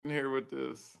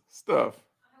this stuff.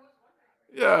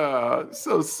 Yeah,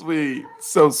 so sweet.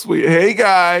 So sweet. Hey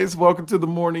guys, welcome to the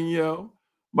morning yo.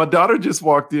 My daughter just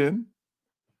walked in.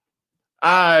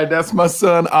 All right, that's my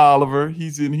son Oliver.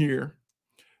 He's in here.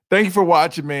 Thank you for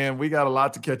watching, man. We got a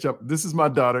lot to catch up. This is my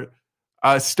daughter.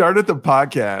 I started the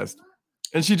podcast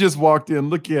and she just walked in.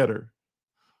 Look at her.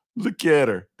 Look at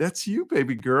her. That's you,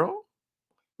 baby girl.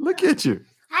 Look at you.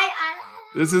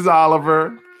 This is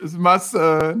Oliver. This is my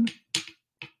son.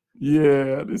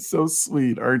 Yeah, they're so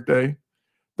sweet, aren't they?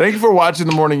 Thank you for watching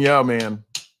the Morning Yo, man.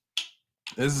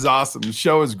 This is awesome. The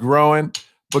show is growing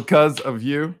because of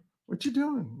you. What you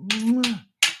doing?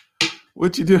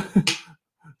 What you doing?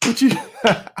 What you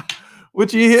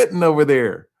what you hitting over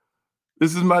there?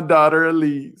 This is my daughter,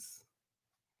 Elise.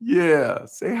 Yeah,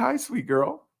 say hi, sweet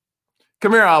girl.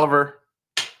 Come here, Oliver.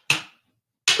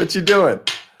 What you doing?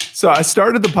 So I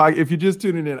started the podcast. If you're just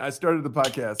tuning in, I started the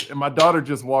podcast, and my daughter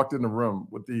just walked in the room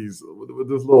with this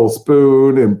little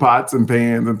spoon and pots and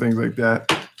pans and things like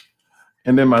that.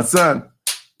 And then my son,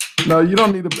 no, you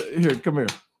don't need to. Here, come here.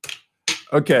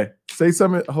 Okay, say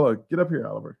something. Hold on, get up here,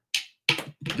 Oliver.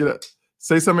 Get up.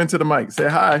 Say something into the mic. Say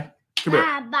hi. Come here.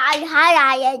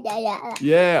 Hi.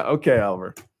 Yeah. Okay,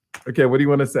 Oliver. Okay, what do you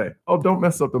want to say? Oh, don't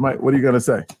mess up the mic. What are you gonna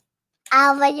say?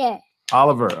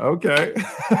 Oliver. Okay.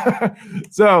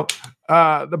 So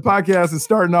the podcast is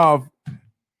starting off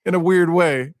in a weird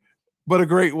way, but a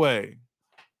great way.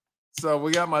 So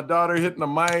we got my daughter hitting the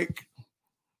mic.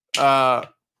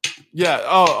 Yeah.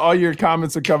 Oh, all your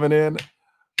comments are coming in.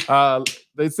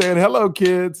 They saying hello,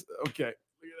 kids. Okay.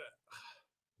 Look at that.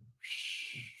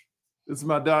 This is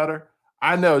my daughter.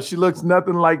 I know she looks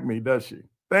nothing like me, does she?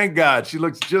 Thank God. She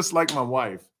looks just like my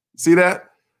wife. See that?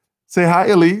 Say hi,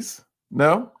 Elise.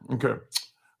 No? Okay.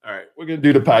 All right. We're going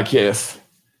to do the podcast.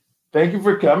 Thank you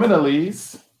for coming,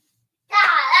 Elise.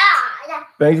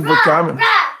 Thank you for coming.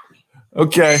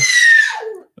 Okay.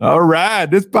 All right.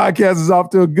 This podcast is off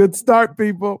to a good start,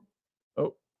 people.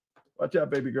 Oh, watch out,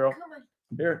 baby girl.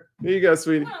 Here you go,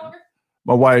 sweetie.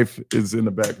 My wife is in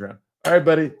the background. All right,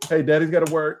 buddy. Hey, daddy's got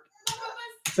to work.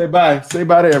 Say bye. Say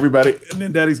bye to everybody. And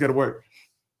then daddy's got to work.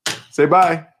 Say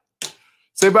bye.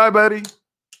 Say bye, buddy.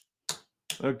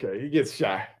 Okay, he gets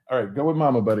shy. All right, go with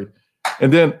mama, buddy.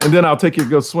 And then I'll take you to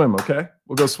go swim, okay?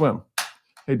 We'll go swim.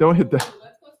 Hey, don't hit that.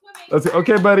 Let's go.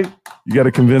 Okay, buddy. You got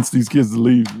to convince these kids to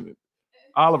leave.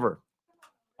 Oliver.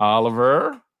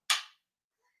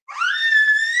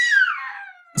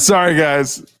 Sorry,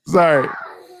 guys. Sorry.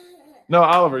 No,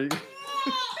 Oliver.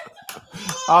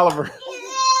 Oliver.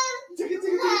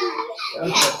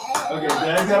 Okay,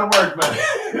 Dad's got to work, buddy.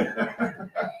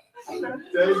 I'll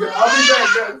be back,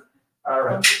 guys. All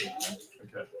right.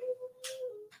 Okay.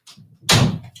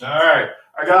 All right.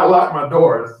 I got to lock my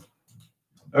doors.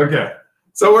 Okay.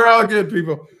 So we're all good,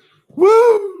 people.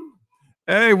 Woo!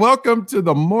 Hey, welcome to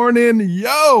the Morning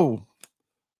Yo.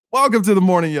 Welcome to the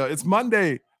Morning Yo. It's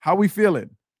Monday. How we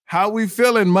feeling? How we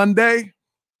feeling Monday?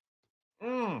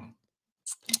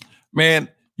 Man,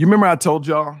 you remember I told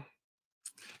y'all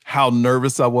how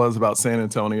nervous I was about San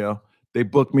Antonio? They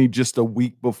booked me just a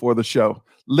week before the show.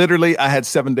 Literally, I had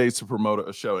 7 days to promote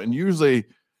a show. And usually,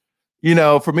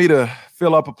 for me to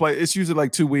fill up a place, it's usually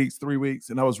like 2 weeks, 3 weeks.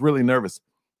 And I was really nervous.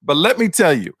 But let me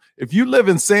tell you, if you live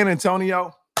in San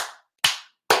Antonio,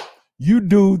 you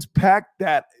dudes packed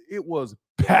that. It was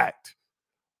packed.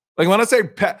 Like when I say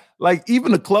packed, like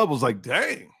even the club was like,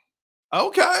 dang,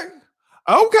 okay.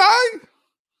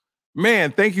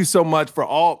 Man, thank you so much for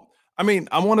all. I mean,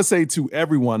 I want to say to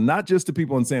everyone, not just to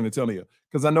people in San Antonio,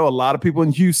 because I know a lot of people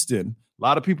in Houston, a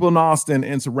lot of people in Austin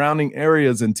and surrounding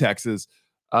areas in Texas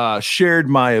shared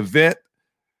my event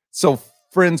so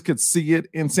friends could see it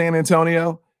in San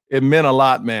Antonio. It meant a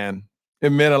lot, man.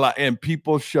 It meant a lot. And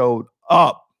people showed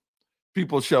up.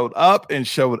 People showed up and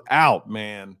showed out,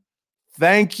 man.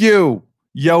 Thank you,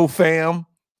 yo fam.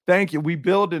 Thank you. We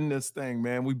building this thing,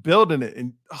 man. We building it.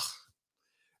 And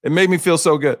it made me feel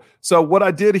so good. So what I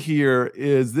did here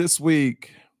is this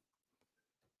week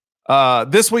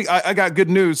I got good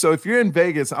news. So if you're in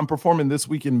Vegas, I'm performing this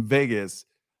week in Vegas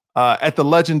at the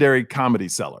legendary Comedy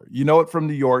Cellar. You know it from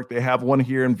New York. They have one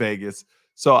here in Vegas.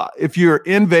 So if you're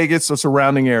in Vegas or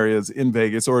surrounding areas in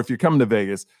Vegas, or if you're coming to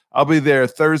Vegas, I'll be there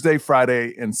Thursday,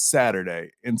 Friday, and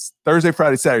Saturday. And Thursday,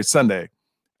 Friday, Saturday, Sunday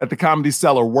at the Comedy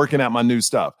Cellar working out my new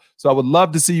stuff. So I would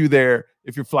love to see you there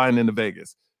if you're flying into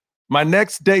Vegas. My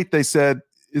next date, they said,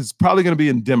 is probably going to be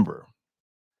in Denver.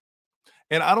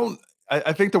 And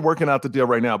I think they're working out the deal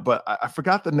right now, but I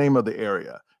forgot the name of the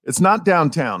area. It's not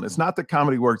downtown. It's not the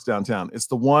Comedy Works downtown. It's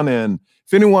the one in,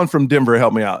 if anyone from Denver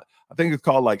help me out, I think it's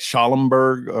called like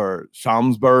Schaumburg or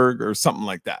something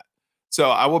like that. So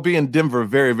I will be in Denver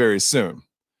very, very soon.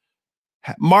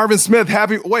 Marvin Smith,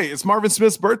 it's Marvin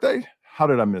Smith's birthday? How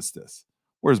did I miss this?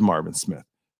 Where's Marvin Smith?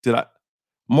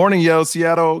 Morning, yo,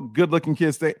 Seattle, good looking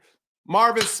kids.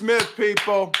 Marvin Smith,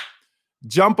 people,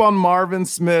 jump on Marvin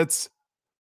Smith's.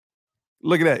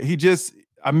 Look at that.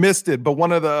 I missed it, but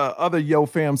one of the other Yo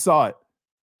fam saw it.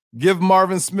 Give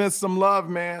Marvin Smith some love,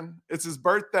 man. It's his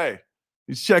birthday.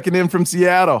 He's checking in from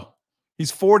Seattle.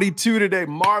 He's 42 today.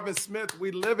 Marvin Smith,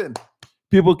 we living.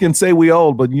 People can say we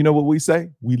old, but you know what we say?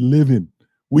 We living.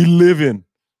 We living.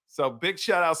 So big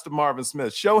shout outs to Marvin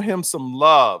Smith. Show him some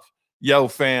love, Yo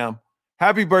fam.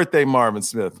 Happy birthday, Marvin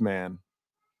Smith, man.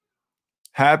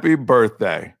 Happy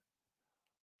birthday.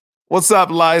 What's up,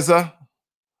 Liza?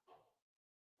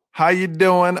 How you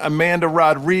doing? Amanda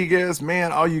Rodriguez.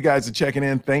 Man, all you guys are checking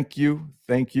in. Thank you.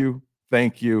 Thank you.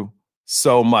 Thank you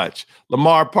so much.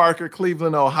 Lamar Parker,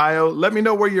 Cleveland, Ohio. Let me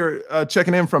know where you're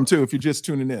checking in from, too, if you're just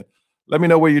tuning in. Let me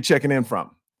know where you're checking in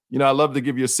from. You know, I love to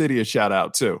give your city a shout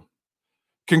out, too.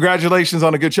 Congratulations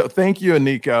on a good show. Thank you,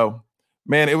 Nico.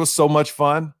 Man, it was so much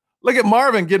fun. Look at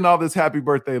Marvin getting all this happy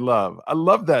birthday love. I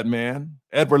love that, man.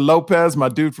 Edward Lopez, my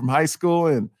dude from high school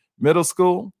and middle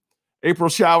school. April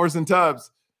Showers and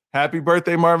Tubbs. Happy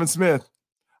birthday, Marvin Smith.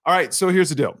 All right, so here's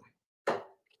the deal.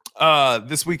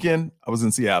 This weekend, I was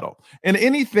in Seattle. And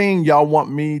anything y'all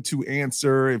want me to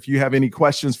answer, if you have any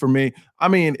questions for me, I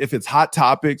mean, if it's hot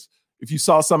topics, if you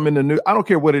saw something in the news, I don't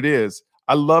care what it is.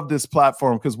 I love this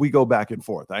platform because we go back and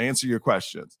forth. I answer your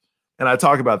questions and I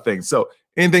talk about things. So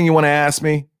anything you want to ask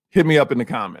me, hit me up in the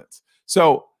comments.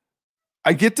 So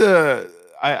I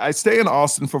stay in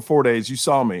Austin for 4 days. You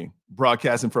saw me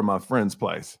broadcasting from my friend's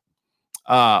place.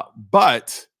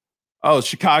 But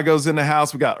Chicago's in the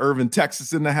house. We got Irving,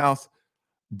 Texas in the house.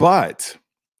 But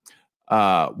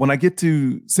when I get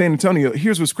to San Antonio,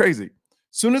 here's what's crazy.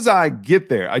 Soon as I get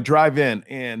there, I drive in,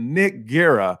 and Nick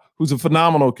Guerra, who's a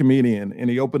phenomenal comedian, and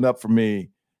he opened up for me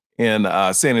in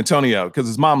San Antonio because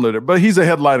his mom lived there. But he's a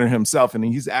headliner himself, and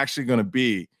he's actually going to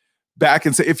be back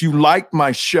and say, if you liked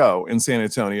my show in San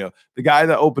Antonio, the guy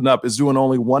that opened up is doing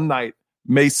only one night,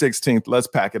 May 16th. Let's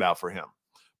pack it out for him.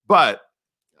 But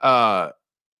I'm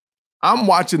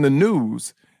watching the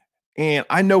news, and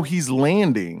I know he's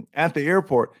landing at the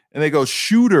airport, and they go,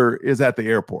 shooter is at the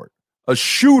airport. A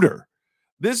shooter.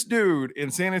 This dude in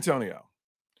San Antonio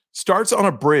starts on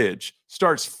a bridge,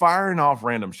 starts firing off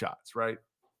random shots, right?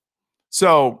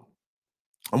 So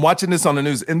I'm watching this on the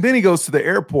news, and then he goes to the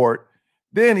airport.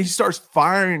 Then he starts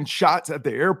firing shots at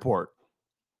the airport,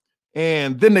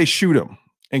 and then they shoot him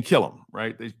and kill him,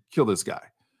 right? They kill this guy.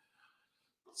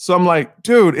 So I'm like,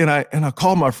 dude, and I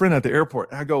called my friend at the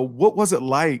airport. I go, what was it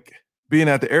like being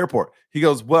at the airport? He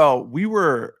goes, well, we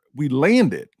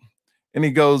landed. And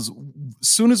he goes, as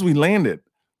soon as we landed,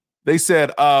 they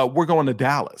said, we're going to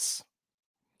Dallas.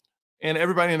 And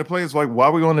everybody in the plane is like, why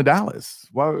are we going to Dallas?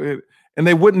 And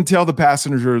they wouldn't tell the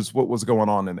passengers what was going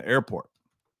on in the airport.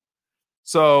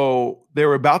 So they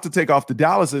were about to take off to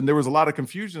Dallas, and there was a lot of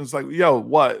confusion. It's like, yo,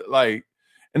 what?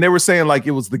 And they were saying like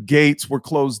it was the gates were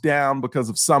closed down because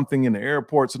of something in the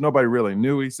airport. So nobody really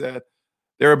knew, he said.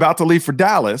 They're about to leave for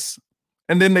Dallas.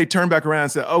 And then they turned back around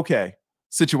and said, okay,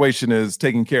 situation is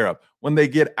taken care of. When they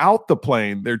get out the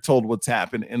plane, they're told what's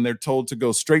happened, and they're told to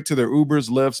go straight to their Ubers,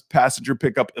 Lyfts, passenger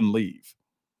pickup, and leave.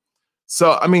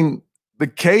 So, I mean, the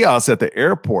chaos at the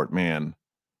airport, man.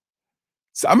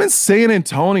 So I'm in San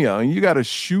Antonio, and you got a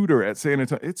shooter at San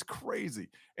Antonio. It's crazy.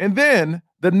 And then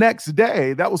the next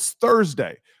day, that was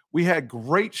Thursday, we had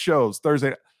great shows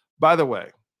Thursday. By the way,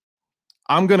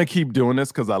 I'm going to keep doing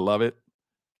this because I love it.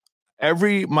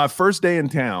 My first day in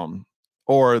town,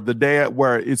 or the day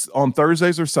where it's on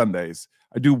Thursdays or Sundays,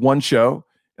 I do one show,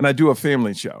 and I do a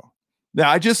family show. Now,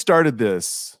 I just started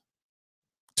this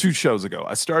 2 shows ago.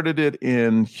 I started it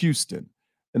in Houston,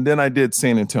 and then I did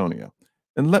San Antonio.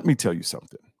 And let me tell you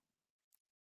something.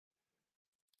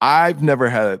 I've never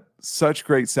had such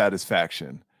great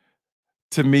satisfaction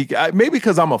to me. Maybe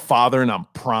because I'm a father and I'm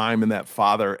prime in that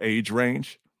father age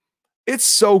range. It's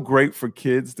so great for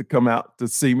kids to come out to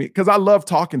see me because I love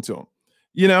talking to them.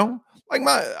 You know, like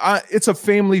it's a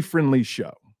family friendly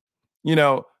show. You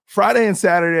know, Friday and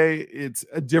Saturday, it's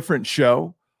a different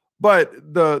show, but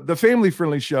the family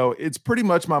friendly show, it's pretty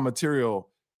much my material,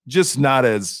 just not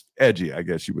as edgy, I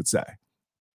guess you would say.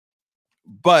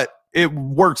 But it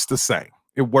works the same.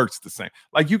 It works the same.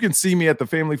 Like you can see me at the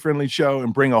family friendly show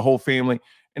and bring a whole family,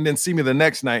 and then see me the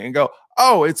next night and go,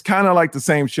 oh, it's kind of like the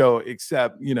same show,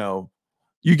 except, you know,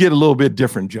 you get a little bit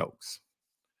different jokes.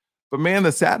 But man,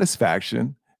 the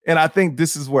satisfaction, and I think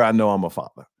this is where I know I'm a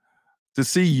father, to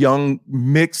see young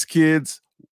mixed kids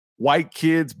white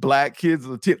kids, black kids,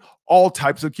 all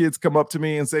types of kids come up to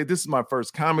me and say, this is my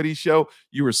first comedy show.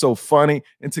 You were so funny.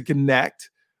 And to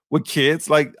connect with kids,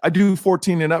 like I do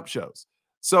 14 and up shows.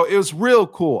 So it was real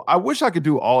cool. I wish I could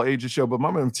do all ages show, but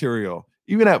my material,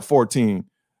 even at 14,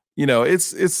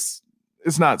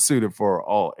 it's not suited for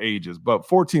all ages, but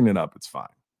 14 and up, it's fine.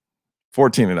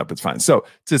 14 and up, it's fine. So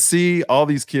to see all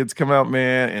these kids come out,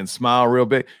 man, and smile real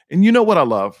big. And you know what I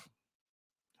love?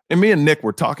 And me and Nick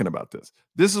were talking about this.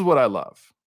 This is what I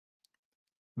love.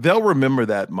 They'll remember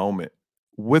that moment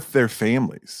with their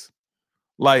families.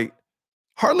 Like,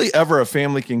 hardly ever a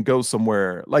family can go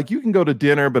somewhere. Like, you can go to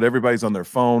dinner, but everybody's on their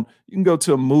phone. You can go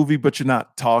to a movie, but you're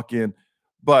not talking.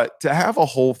 But to have a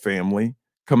whole family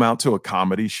come out to a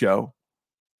comedy show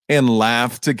and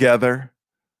laugh together,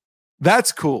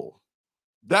 that's cool.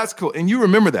 That's cool. And you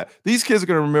remember that. These kids are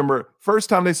going to remember first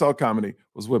time they saw comedy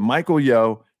was with Michael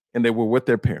Yo, and they were with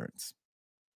their parents.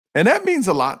 And that means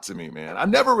a lot to me, man. I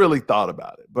never really thought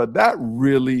about it, but that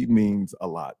really means a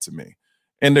lot to me.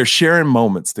 And they're sharing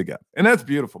moments together. And that's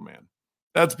beautiful, man.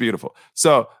 That's beautiful.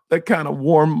 So that kind of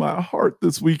warmed my heart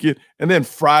this weekend. And then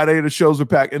Friday, the shows were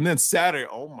packed. And then Saturday,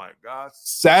 oh my gosh,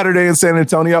 Saturday in San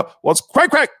Antonio was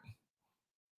crack.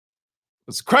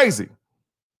 It's crazy.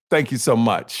 Thank you so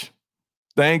much.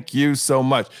 Thank you so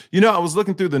much. I was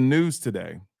looking through the news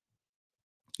today.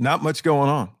 Not much going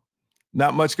on.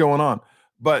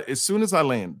 But as soon as I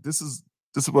land, this is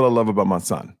what I love about my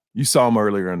son. You saw him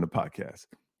earlier in the podcast.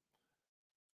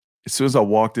 As soon as I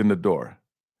walked in the door,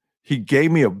 he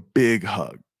gave me a big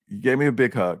hug.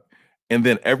 And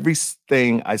then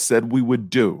everything I said we would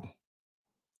do,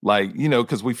 like,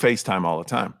 because we FaceTime all the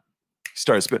time, he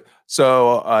started spit.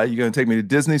 So you're going to take me to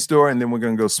Disney store, and then we're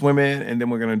going to go swimming, and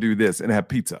then we're going to do this and have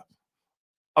pizza.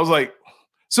 I was like, as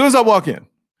soon as I walk in,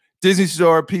 Disney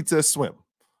store, pizza, swim.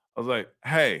 I was like,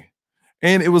 hey.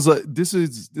 And it was this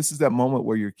is that moment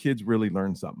where your kids really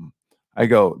learn something. I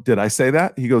go, did I say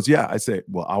that? He goes, yeah. I say,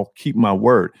 well, I'll keep my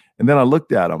word. And then I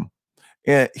looked at him,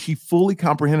 and he fully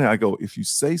comprehended. I go, if you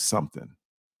say something,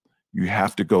 you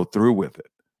have to go through with it.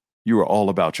 You are all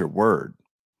about your word.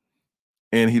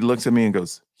 And he looks at me and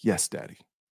goes, yes, Daddy.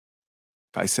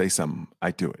 If I say something,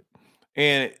 I do it.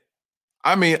 And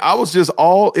I mean, I was just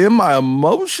all in my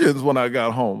emotions when I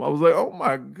got home. I was like, oh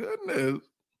my goodness.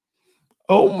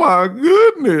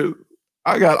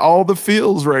 I got all the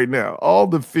feels right now,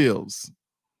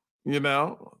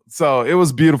 So it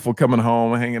was beautiful coming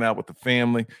home and hanging out with the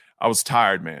family. I was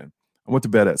tired, man. I went to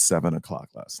bed at 7:00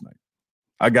 last night.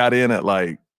 I got in at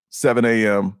like 7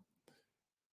 a.m.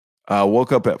 I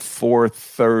woke up at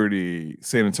 4:30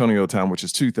 San Antonio time, which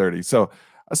is 2:30. So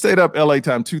I stayed up LA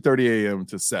time, 2:30 a.m.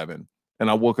 to 7. And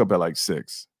I woke up at like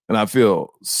 6. And I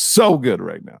feel so good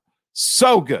right now.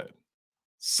 So good.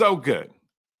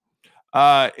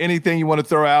 Anything you want to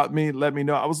throw out me, let me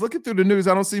know. I was looking through the news.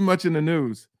 I don't see much in the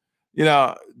news.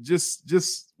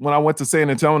 Just when I went to San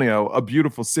Antonio, a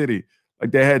beautiful city,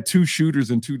 like they had 2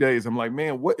 shooters in 2 days. I'm like,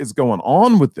 man, what is going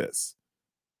on with this?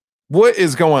 What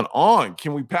is going on?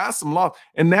 Can we pass some laws?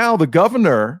 And now the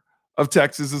governor of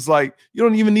Texas is like, you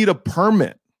don't even need a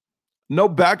permit. No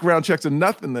background checks or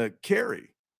nothing to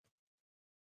carry.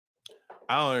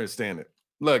 I don't understand it.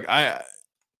 Look,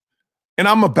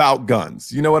 I'm about guns.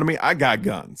 You know what I mean? I got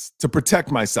guns to protect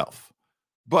myself.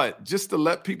 But just to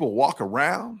let people walk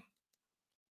around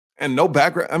and no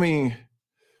background, I mean,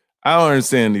 I don't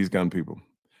understand these gun people.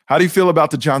 How do you feel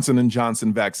about the Johnson &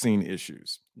 Johnson vaccine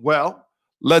issues? Well,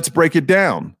 let's break it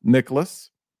down, Nicholas.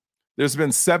 There's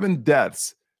been 7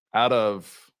 deaths out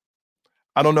of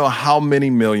I don't know how many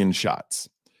million shots.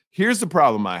 Here's the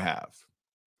problem I have.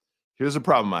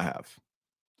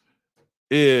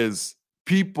 Is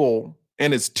people,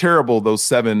 and it's terrible, those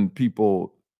 7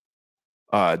 people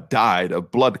died of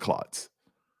blood clots.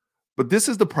 But this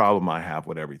is the problem I have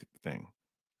with everything.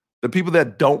 The people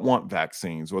that don't want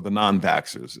vaccines, or the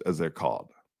non-vaxxers, as they're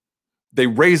called, they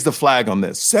raise the flag on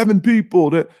this. 7 people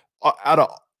that out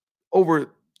of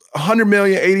over 100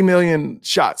 million, 80 million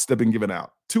shots that have been given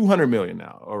out. 200 million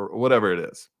now, or whatever it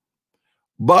is.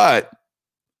 But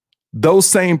those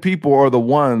same people are the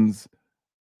ones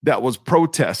that was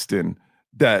protesting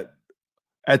that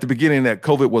at the beginning that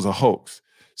COVID was a hoax.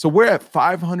 So we're at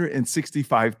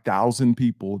 565,000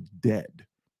 people dead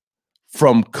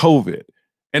from COVID.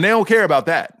 And they don't care about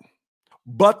that.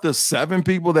 But the 7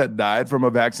 people that died from a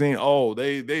vaccine, oh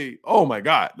my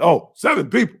God. 7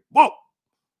 people. Whoa.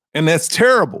 And that's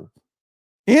terrible.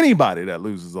 Anybody that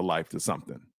loses a life to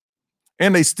something.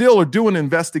 And they still are doing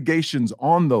investigations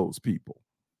on those people,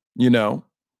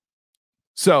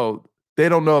 So they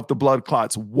don't know if the blood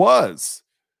clots was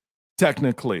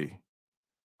technically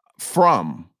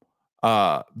from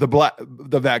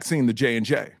the vaccine, the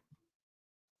J&J.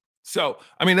 So,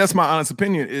 I mean, that's my honest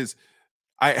opinion is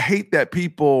I hate that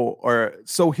people are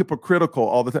so hypocritical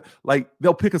all the time. Like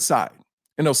they'll pick a side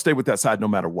and they'll stay with that side no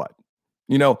matter what.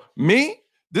 You know, me,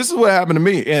 this is what happened to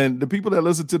me. And the people that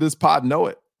listen to this pod know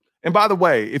it. And by the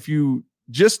way, if you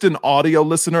just an audio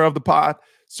listener of the pod,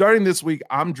 starting this week,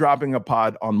 I'm dropping a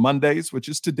pod on Mondays, which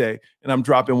is today, and I'm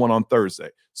dropping one on Thursday.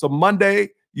 So Monday,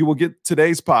 you will get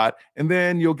today's pod, and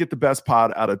then you'll get the best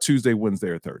pod out of Tuesday, Wednesday,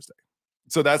 or Thursday.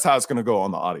 So that's how it's going to go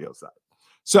on the audio side.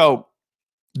 So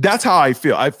that's how I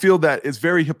feel. I feel that it's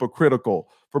very hypocritical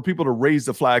for people to raise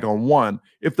the flag on one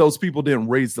if those people didn't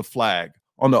raise the flag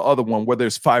on the other one where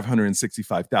there's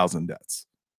 565,000 deaths.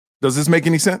 Does this make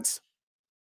any sense?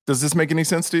 Does this make any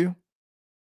sense to you?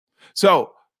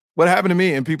 So what happened to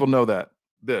me, and people know that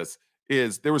this,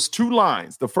 is there was two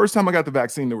lines. The first time I got the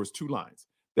vaccine, there was two lines.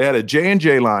 They had a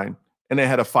J&J line and they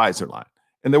had a Pfizer line.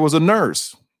 And there was a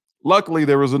nurse. Luckily,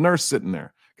 there was a nurse sitting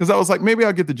there because I was like, maybe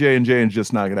I'll get the J&J and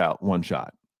just knock it out one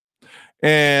shot.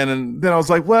 And then I was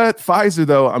like, what? Pfizer,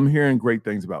 though, I'm hearing great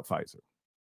things about Pfizer.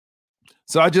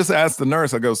 So I just asked the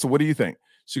nurse, I go, so what do you think?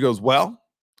 She goes, well,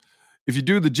 if you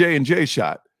do the J&J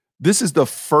shot, this is the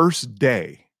first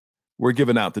day we're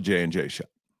giving out the J&J shot.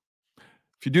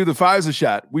 If you do the Pfizer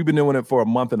shot, we've been doing it for a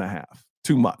month and a half,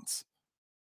 2 months.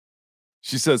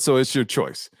 She said, so it's your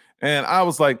choice. And I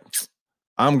was like,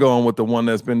 I'm going with the one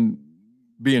that's been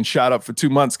being shot up for 2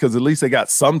 months because at least they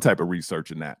got some type of research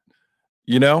in that,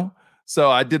 you know? So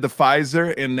I did the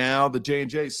Pfizer and now the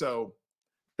J&J. So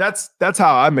that's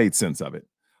how I made sense of it.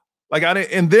 Like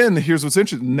and then here's what's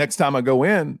interesting. Next time I go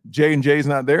in, J&J is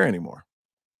not there anymore.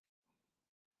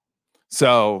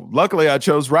 So luckily I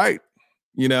chose right,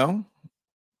 you know?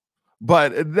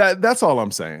 But that's all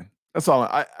I'm saying. That's all.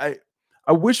 I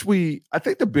wish I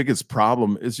think the biggest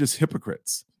problem is just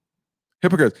hypocrites.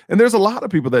 And there's a lot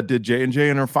of people that did J&J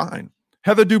and are fine.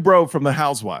 Heather Dubrow from The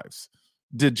Housewives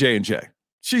did J&J.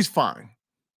 She's fine.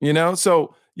 You know,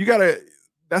 so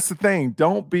that's the thing.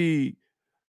 Don't be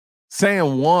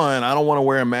saying one, I don't want to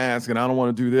wear a mask and I don't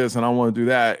want to do this and I don't want to do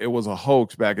that. It was a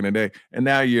hoax back in the day. And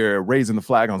now you're raising the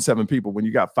flag on 7 people when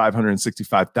you got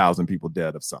 565,000 people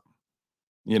dead of something.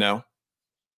 You know?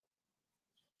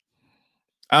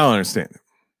 I don't understand it.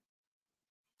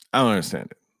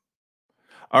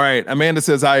 All right. Amanda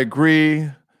says, I agree.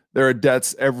 There are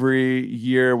deaths every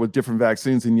year with different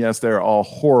vaccines. And yes, they're all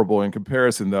horrible in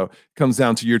comparison, though. It comes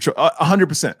down to your choice.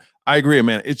 100%. I agree,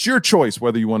 Amanda. It's your choice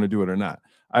whether you want to do it or not.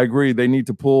 I agree. They need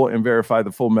to pull and verify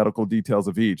the full medical details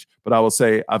of each. But I will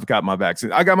say I've got my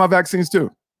vaccine. I got my vaccines, too.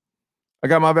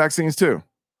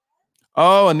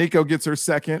 Oh, and Nico gets her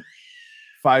second.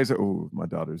 Pfizer. Oh, my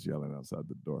daughter's yelling outside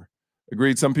the door.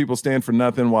 Agreed. Some people stand for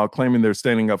nothing while claiming they're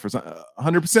standing up for something.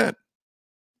 100%.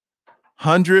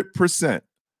 100%.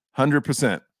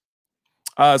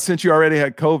 Since you already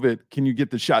had COVID, can you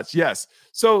get the shots? Yes.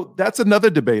 So that's another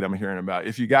debate I'm hearing about.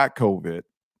 If you got COVID,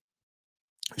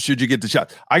 should you get the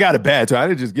shot? I got it bad, so I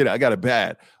didn't just get it. I got it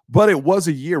bad. But it was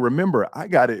a year. Remember, I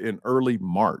got it in early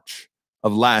March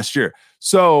of last year.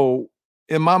 So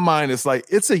in my mind, it's like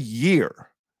it's a year.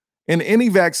 And any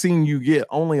vaccine you get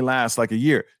only lasts like a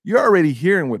year. You're already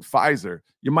hearing with Pfizer,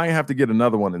 you might have to get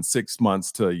another one in 6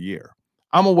 months to a year.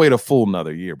 I'm going to wait a full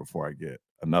another year before I get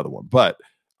another one. But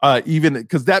even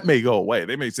because that may go away.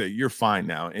 They may say, you're fine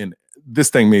now. And this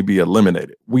thing may be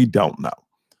eliminated. We don't know.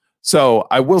 So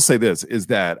I will say this is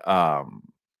that I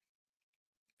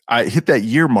hit that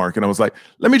year mark and I was like,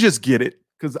 let me just get it.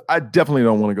 Because I definitely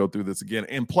don't want to go through this again.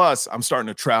 And plus, I'm starting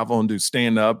to travel and do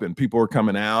stand-up and people are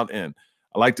coming out. And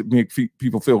I like to make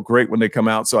people feel great when they come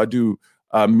out. So I do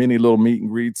many little meet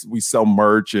and greets. We sell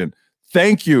merch. And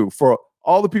thank you for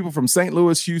all the people from St.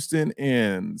 Louis, Houston,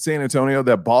 and San Antonio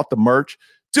that bought the merch.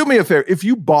 Do me a favor. If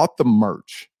you bought the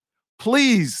merch,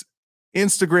 please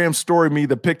Instagram story me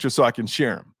the picture so I can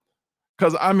share them.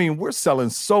 Because, I mean, we're selling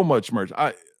so much merch.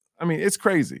 I mean, it's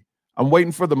crazy. I'm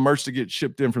waiting for the merch to get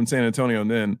shipped in from San Antonio,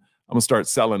 and then I'm going to start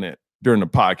selling it during the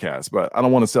podcast. But I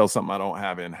don't want to sell something I don't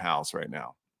have in-house right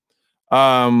now.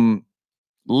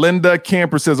 Linda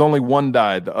Camper says only one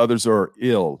died. The others are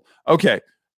ill. Okay.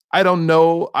 I don't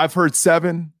know. I've heard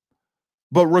 7.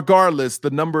 But regardless, the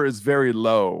number is very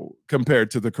low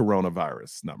compared to the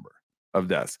coronavirus number of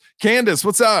deaths. Candace,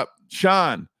 what's up?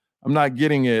 Sean, I'm not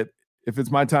getting it. If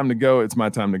it's my time to go, it's my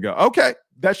time to go. Okay.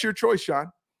 That's your choice,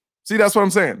 Sean. See, that's what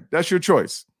I'm saying. That's your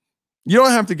choice. You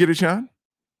don't have to get it, Sean.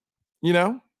 You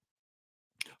know?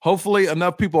 Hopefully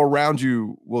enough people around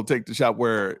you will take the shot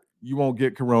where you won't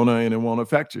get corona and it won't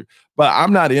affect you. But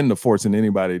I'm not into forcing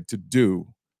anybody to do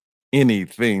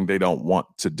anything they don't want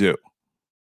to do.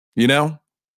 You know?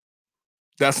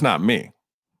 That's not me.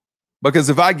 Because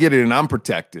if I get it and I'm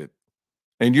protected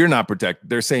and you're not protected,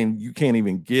 they're saying you can't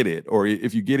even get it. Or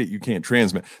if you get it, you can't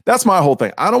transmit. That's my whole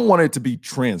thing. I don't want it to be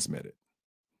transmitted.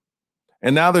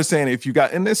 And now they're saying if you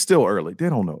got, and it's still early. They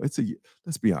don't know. It's a year.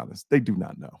 Let's be honest. They do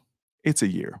not know. It's a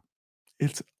year.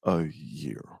 It's a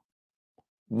year.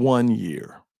 1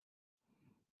 year.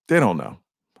 They don't know.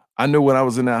 I knew when I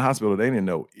was in that hospital, they didn't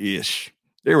know ish.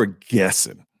 They were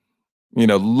guessing.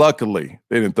 Luckily,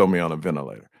 they didn't throw me on a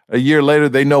ventilator. A year later,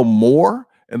 they know more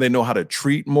and they know how to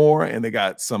treat more. And they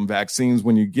got some vaccines.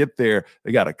 When you get there,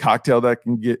 they got a cocktail that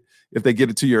can get, if they get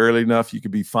it to you early enough, you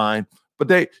could be fine. But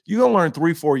you're going to learn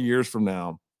 3-4 years from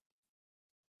now,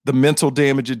 the mental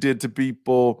damage it did to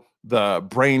people, the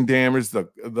brain damage, the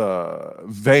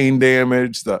vein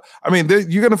damage.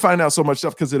 You're going to find out so much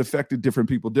stuff because it affected different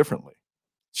people differently.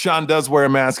 Sean does wear a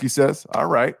mask, he says. All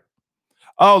right.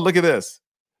 Oh, look at this.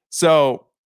 So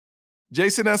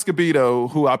Jason Escobedo,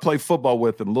 who I play football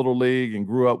with in Little League and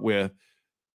grew up with,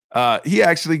 he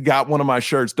actually got one of my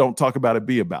shirts, Don't Talk About It,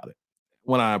 Be About It,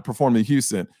 when I performed in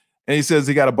Houston. And he says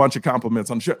he got a bunch of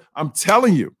compliments on the shirt. I'm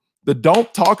telling you, the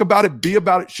Don't Talk About It, Be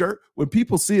About It shirt, when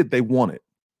people see it, they want it.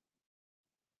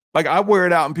 Like I wear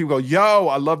it out and people go, yo,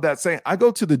 I love that saying. I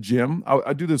go to the gym.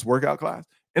 I do this workout class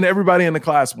and everybody in the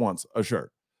class wants a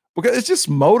shirt because it's just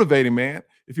motivating, man.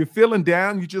 If you're feeling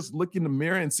down, you just look in the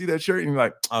mirror and see that shirt and you're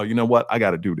like, oh, you know what? I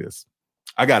got to do this.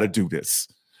 I got to do this.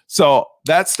 So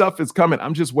that stuff is coming.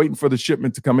 I'm just waiting for the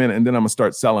shipment to come in and then I'm going to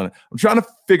start selling it. I'm trying to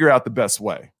figure out the best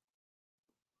way.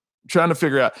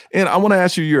 And I want to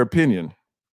ask you your opinion.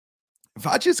 If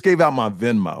I just gave out my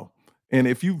Venmo and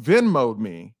if you Venmo'd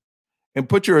me and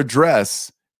put your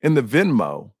address in the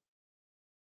Venmo,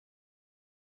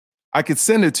 I could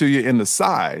send it to you in the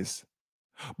size.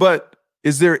 But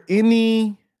is there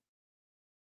any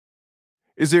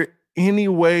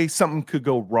way something could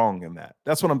go wrong in that?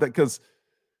 That's what I'm thinking, because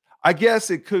I guess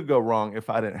it could go wrong if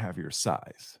I didn't have your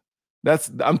size.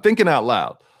 I'm thinking out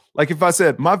loud. Like if I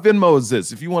said, my Venmo is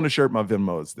this. If you want a shirt, my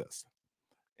Venmo is this.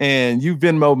 And you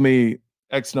Venmo me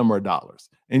X number of dollars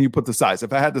and you put the size.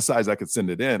 If I had the size, I could send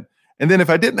it in. And then if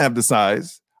I didn't have the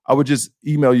size, I would just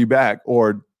email you back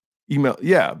or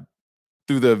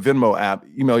through the Venmo app,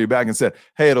 email you back and said,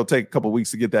 hey, it'll take a couple of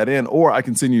weeks to get that in, or I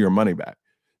can send you your money back.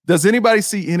 Does anybody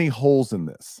see any holes in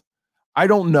this? I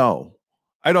don't know.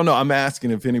 I'm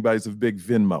asking if anybody's a big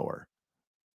Venmoer.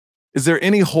 Is there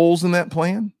any holes in that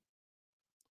plan?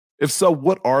 If so,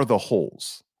 what are the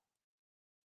holes?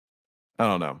 I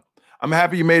don't know. I'm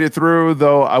happy you made it through,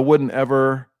 though. I wouldn't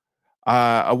have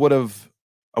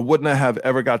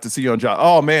ever got to see you on Josh.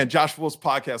 Oh man, Josh Wolf's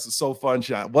podcast is so fun,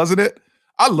 Sean. Wasn't it?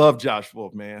 I love Josh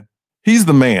Wolf, man. He's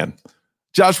the man.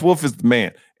 Josh Wolf is the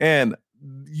man. And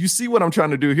you see what I'm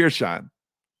trying to do here, Sean.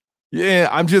 Yeah,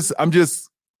 I'm just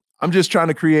trying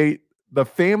to create the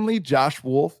family Josh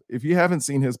Wolf. If you haven't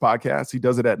seen his podcast, he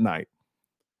does it at night.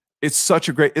 It's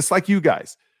like you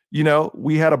guys.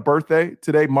 We had a birthday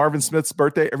today, Marvin Smith's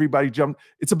birthday. Everybody jumped.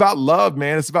 It's about love,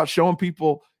 man. It's about showing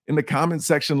people in the comment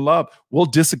section love. We'll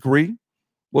disagree.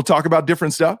 We'll talk about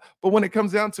different stuff. But when it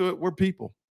comes down to it, we're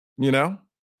people,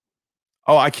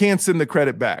 Oh, I can't send the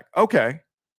credit back. Okay.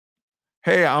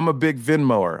 Hey, I'm a big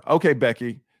Venmoer. Okay,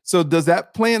 Becky. So does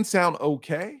that plan sound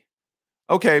okay?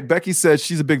 Okay, Becky says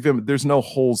she's a big Venmo. There's no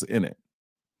holes in it.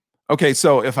 Okay,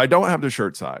 so if I don't have the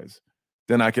shirt size,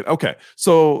 then I can. Okay,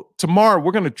 so tomorrow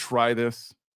we're going to try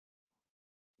this.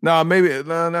 No, maybe a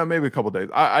couple of days.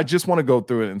 I just want to go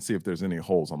through it and see if there's any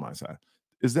holes on my side.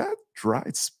 Is that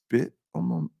dried spit on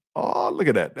my? Oh, look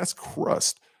at that. That's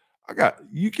crust.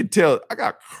 You can tell I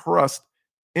got crust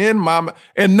in my mouth.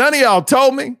 And none of y'all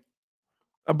told me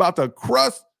about the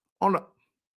crust on the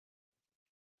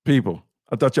people.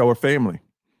 I thought y'all were family.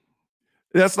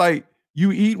 That's like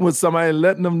you eating with somebody and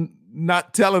letting them,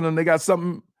 not telling them they got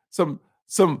some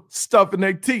stuff in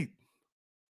their teeth.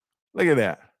 Look at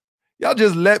that. Y'all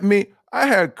just let me. I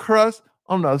had crust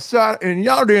on the side and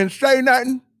y'all didn't say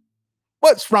nothing.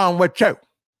 What's wrong with you?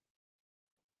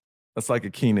 That's like a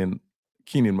Keenan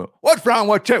move. What's wrong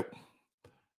with you?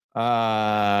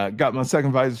 Got my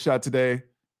second Pfizer shot today.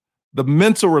 The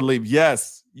mental relief.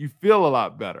 Yes, you feel a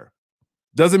lot better.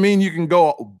 Doesn't mean you can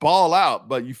go ball out,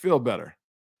 but you feel better.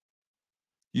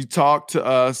 You talk to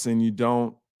us and you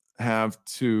don't have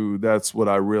to. That's what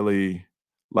I really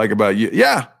like about you.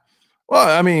 Yeah.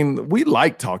 Well, I mean, we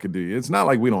like talking to you. It's not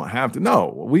like we don't have to.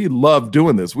 No, we love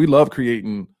doing this. We love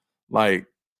creating like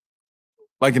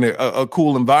in a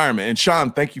cool environment. And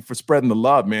Sean, thank you for spreading the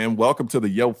love, man. Welcome to the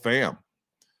Yo fam.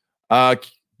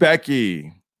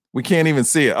 Becky, we can't even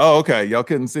see it. Oh, okay. Y'all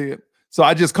couldn't see it. So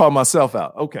I just called myself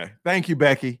out. Okay. Thank you,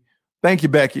 Becky.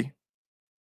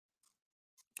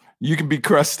 You can be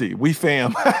crusty. We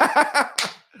fam.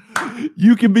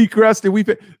 You can be crusty.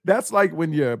 That's like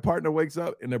when your partner wakes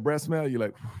up and their breath smell, you're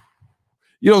like,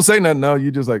 you don't say nothing. No,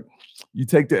 you just like, you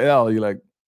take the L. You're like,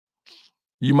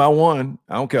 you my one.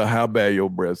 I don't care how bad your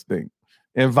breath stink.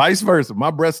 And vice versa.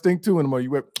 My breath stink too in the morning.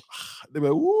 You went, they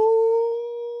went, ooh.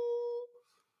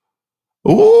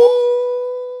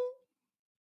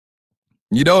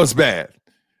 You know it's bad.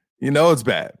 You know it's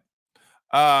bad.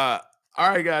 All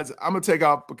right, guys. I'm gonna take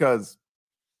off because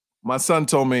my son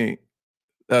told me,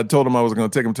 told him I was gonna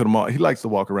take him to the mall. He likes to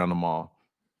walk around the mall.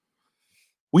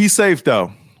 We safe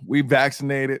though. We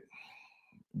vaccinated.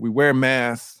 We wear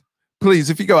masks. Please,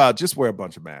 if you go out, just wear a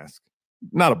bunch of masks.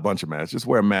 Not a bunch of masks. Just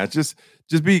wear a mask. Just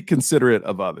be considerate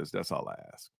of others. That's all I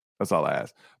ask. That's all I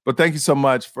ask. But thank you so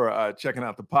much for checking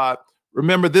out the pod.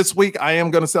 Remember, this week I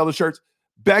am going to sell the shirts.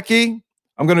 Becky,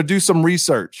 I'm going to do some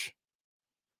research.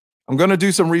 I'm going to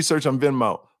do some research on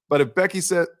Venmo. But if Becky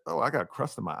said, oh, I got a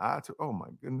crust in my eye too. Oh, my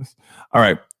goodness. All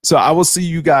right. So I will see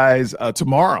you guys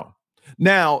tomorrow.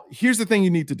 Now, here's the thing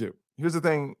you need to do. Here's the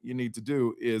thing you need to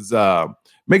do is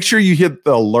make sure you hit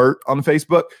the alert on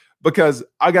Facebook, because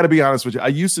I got to be honest with you. I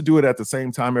used to do it at the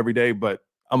same time every day, but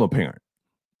I'm a parent.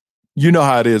 You know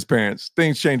how it is, parents.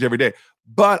 Things change every day.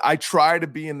 But I try to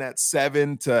be in that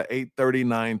 7 to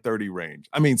 8:30, 9:30 range.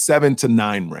 I mean, 7 to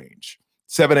 9 range,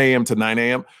 7 a.m. to 9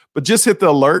 a.m. But just hit the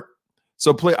alert.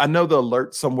 So I know the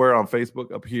alert somewhere on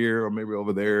Facebook up here or maybe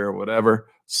over there or whatever.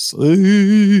 Just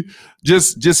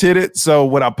hit it. So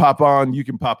when I pop on, you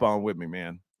can pop on with me,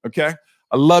 man. Okay.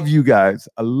 I love you guys.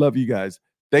 I love you guys.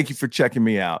 Thank you for checking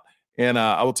me out. And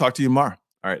I will talk to you tomorrow.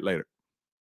 All right, later.